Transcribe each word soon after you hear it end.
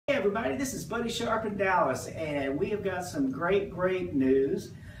Hey everybody, this is Buddy Sharp in Dallas, and we have got some great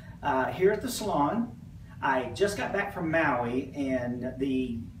news here at the salon. I just got back from Maui, and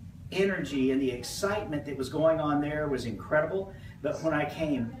the energy and the excitement that was going on there was incredible. But when I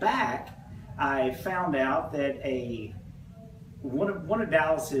came back, I found out that one of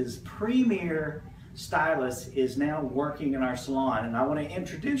Dallas's premier stylists is now working in our salon, and I want to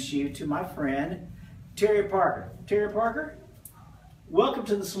introduce you to my friend Terry Parker. Terry Parker, welcome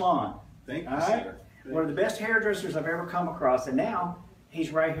to the salon. Thank you, all right? sir. One of the best hairdressers I've ever come across, and now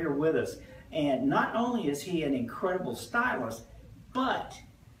he's right here with us. And not only is he an incredible stylist, but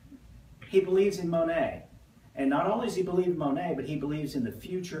he believes in Monat. And not only does he believe in Monat, but he believes in the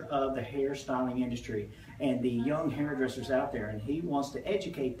future of the hairstyling industry and the young hairdressers out there. And he wants to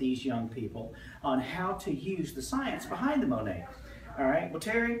educate these young people on how to use the science behind the Monat. All right, well,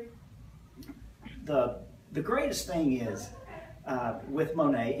 Terry, the greatest thing is, with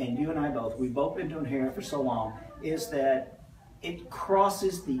Monat, and you and I both, we've both been doing hair for so long, is that it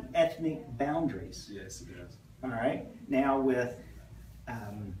crosses the ethnic boundaries. Yes, it does. All right. Now with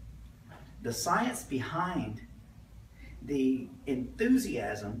the science behind the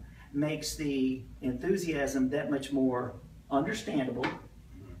enthusiasm makes the enthusiasm that much more understandable,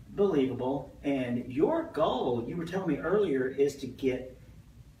 believable, and your goal, you were telling me earlier, is to get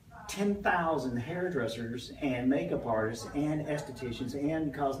 10,000 hairdressers and makeup artists and estheticians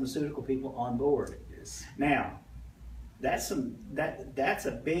and cosmeceutical people on board. Yes. Now, that's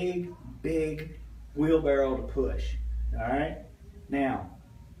a big wheelbarrow to push. All right. Now,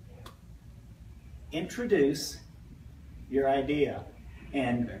 introduce your idea,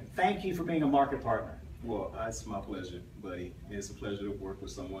 and thank you for being a market partner. Well, it's my pleasure, buddy. It's a pleasure to work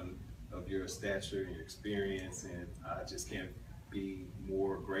with someone of your stature and your experience, and I just can't be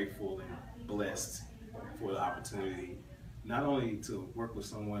more grateful and blessed for the opportunity, not only to work with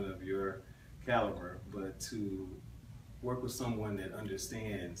someone of your caliber, but to work with someone that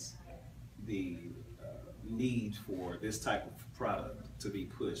understands the need for this type of product to be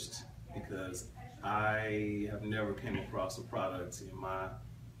pushed, because I have never came across a product in my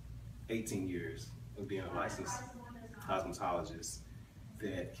 18 years of being a licensed cosmetologist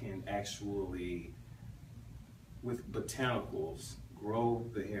that can actually, with botanicals, grow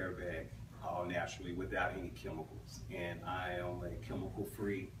the hair back all naturally without any chemicals. And I am a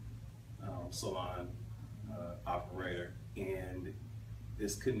chemical-free salon operator, and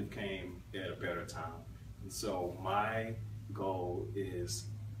this couldn't have came at a better time. And so my goal is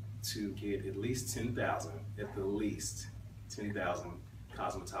to get at least 10,000, at the least 10,000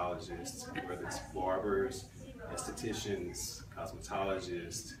 cosmetologists, whether it's barbers, estheticians,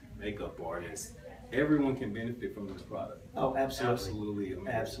 cosmetologists, makeup artists. Everyone can benefit from this product. Oh, absolutely. Absolutely amazing.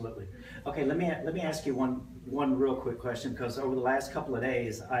 Absolutely. Okay, let me ask you one real quick question, because over the last couple of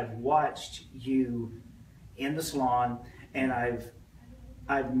days I've watched you in the salon, and I've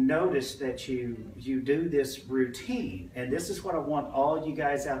noticed that you do this routine, and this is what I want all you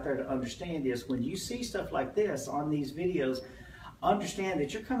guys out there to understand is when you see stuff like this on these videos, understand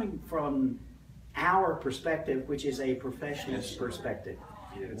that you're coming from our perspective, which is a professional's perspective.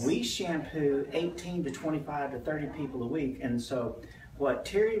 Yes. We shampoo 18 to 25 to 30 people a week, and so what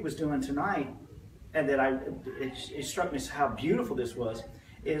Terry was doing tonight, and that it struck me as how beautiful this was,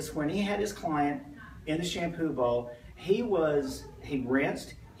 is when he had his client in the shampoo bowl, he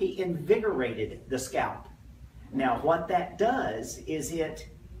rinsed, he invigorated the scalp. Now what that does is it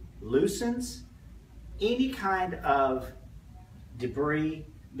loosens any kind of debris,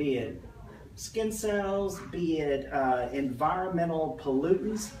 be it skin cells, be it environmental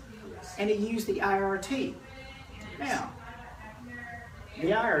pollutants, and he used the IRT. Now,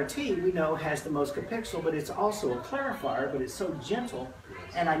 the IRT we know has the most capixel, but it's also a clarifier, but it's so gentle,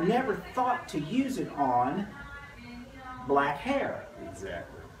 and I never thought to use it on black hair.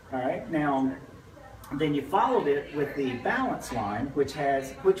 Exactly. All right, now then you followed it with the balance line, which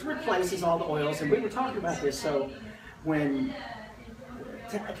replaces all the oils, and we were talking about this. So when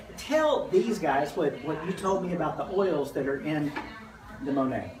tell these guys what you told me about the oils that are in the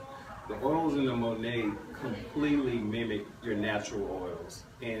Monat. The oils in the Monat completely mimic your natural oils,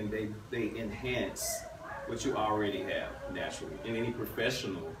 and they enhance what you already have naturally. And any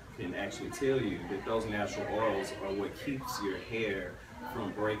professional can actually tell you that those natural oils are what keeps your hair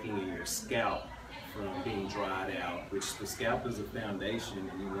from breaking and your scalp from being dried out, which the scalp is a foundation,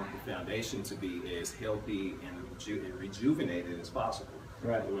 and you want the foundation to be as healthy and rejuvenated as possible.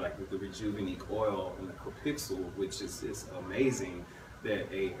 Right. Like with the Rejuvenique oil and the Copixel, which is amazing that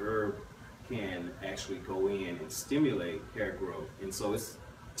a herb can actually go in and stimulate hair growth. And so it's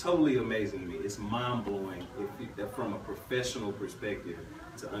totally amazing to me. It's mind-blowing from a professional perspective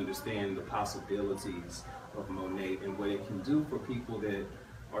to understand the possibilities of Monat and what it can do for people that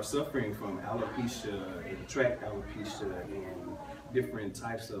are suffering from alopecia and tract alopecia and different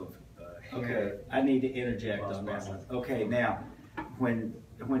types of hair. Okay, I need to interject on that one. Okay, now, when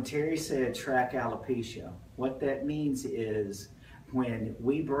Terry said tract alopecia, what that means is when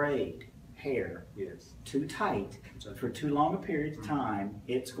we braid hair too tight for too long a period of time,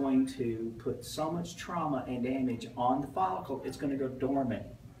 it's going to put so much trauma and damage on the follicle, it's going to go dormant.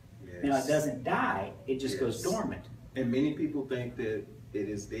 Now, it doesn't die, it just goes dormant. And many people think that it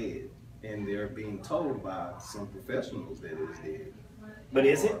is dead, and they're being told by some professionals that it is dead. But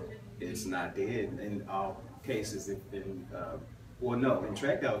is it? It's not dead in all cases. Well, no, in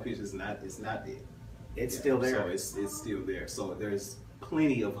tract alopecia, it's not dead. It's still there. So it's still there. So there's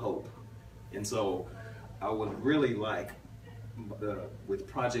plenty of hope. And so I would really like, with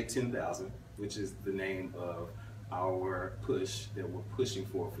Project 10,000, which is the name of our push that we're pushing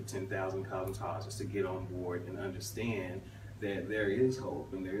for 10,000 cosmetologists to get on board and understand that there is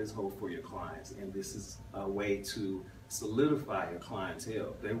hope, and there is hope for your clients. And this is a way to solidify your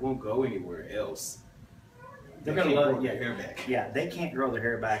clientele. They won't go anywhere else. They're going to love their hair back. Yeah, they can't grow their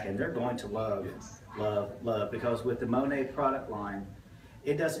hair back, and they're going to love, love, because with the Monat product line,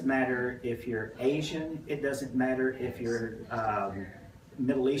 it doesn't matter if you're Asian, it doesn't matter if you're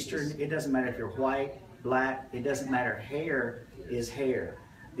Middle Eastern, it doesn't matter if you're white, black, it doesn't matter. Hair is hair.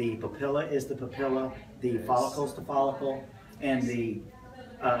 The papilla is the papilla, the follicle is the follicle, and the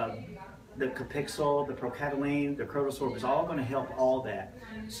capixul, the procataline, the crotosorb is all going to help all that.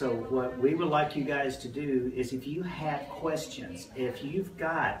 So what we would like you guys to do is, if you have questions, if you've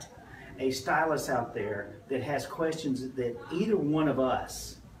got a stylist out there that has questions that either one of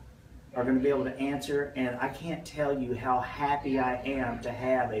us are going to be able to answer, and I can't tell you how happy I am to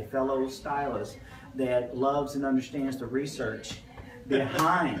have a fellow stylist that loves and understands the research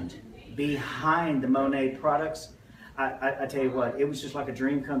behind the Monat products. I tell you what, it was just like a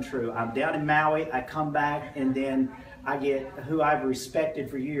dream come true. I'm down in Maui, I come back, and then I get who I've respected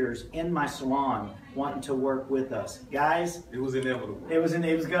for years in my salon wanting to work with us. Guys, it was inevitable. It was going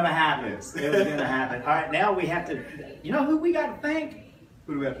to happen. Yes. It was going to happen. All right, now we have to, you know who we got to thank?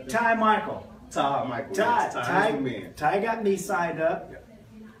 Who do we have to thank? Ty Michael. Ty got me signed up. Yeah.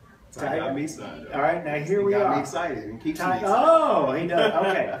 Ty got me signed up. All right, now here we are. He got me excited and keeps me excited. Oh, he does.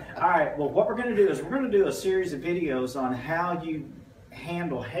 Okay. All right. Well, what we're going to do is we're going to do a series of videos on how you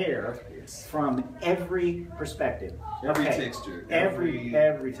handle hair from every perspective. Every texture. Every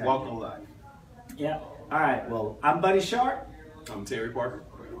texture. Walk of life. Yeah. All right. Well, I'm Buddy Sharp. I'm Terry Parker.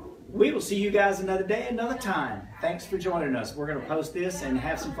 We will see you guys another day, another time. Thanks for joining us. We're going to post this and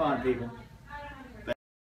have some fun, people.